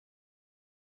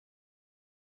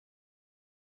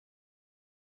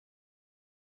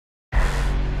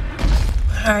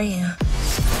How are you?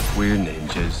 We're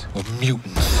ninjas. We're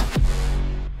mutants.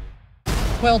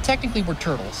 Well, technically we're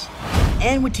turtles.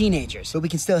 And we're teenagers, but we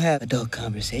can still have adult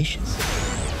conversations.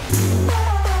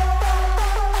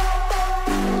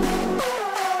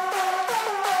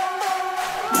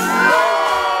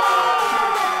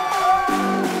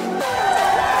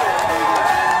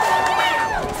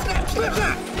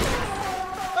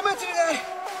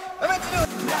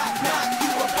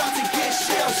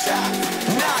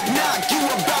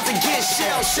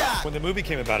 When the movie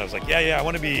came about, I was like, yeah, I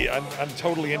want to be, I'm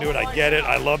totally into it. I get it.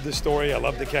 I love the story. I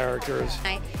love the characters.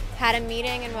 I had a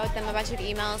meeting and wrote them a bunch of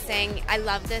emails saying, I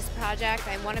love this project.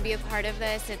 I want to be a part of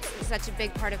this. It's such a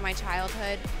big part of my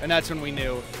childhood. And that's when we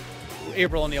knew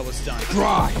April O'Neil was done.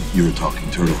 Dry. You're a talking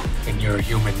turtle. And you're a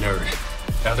human nerd.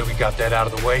 Now that we got that out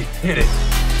of the way, hit it.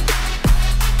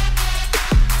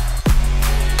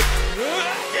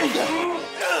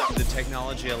 The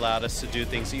technology allowed us to do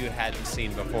things that you hadn't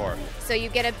seen before. So you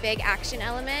get a big action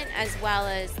element as well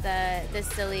as the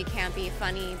silly, campy,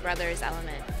 funny brothers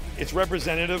element. It's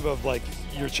representative of like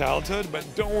your childhood, but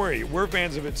don't worry, we're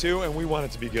fans of it too, and we want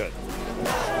it to be good.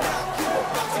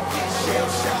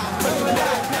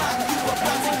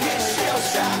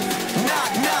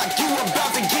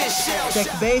 Check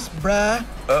the bass, bruh.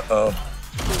 Uh-oh.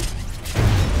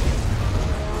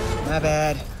 My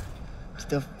bad.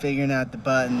 Still figuring out the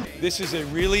button. This is a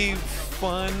really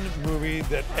fun movie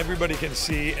that everybody can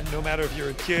see, and no matter if you're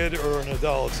a kid or an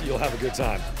adult, you'll have a good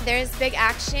time. There's big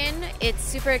action. It's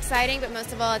super exciting, but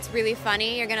most of all, it's really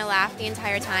funny. You're going to laugh the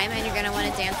entire time, and you're going to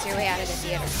want to dance your way out of the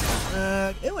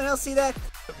theater. Anyone else see that?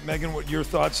 Megan, what your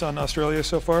thoughts on Australia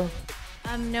so far?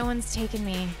 No one's taken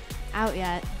me out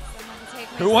yet.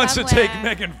 Who wants to take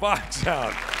Megan Fox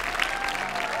out?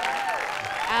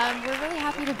 We're really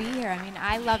happy to be here. I mean,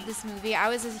 I love this movie. I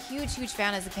was a huge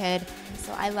fan as a kid,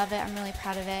 so I love it. I'm really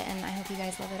proud of it, and I hope you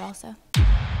guys love it also.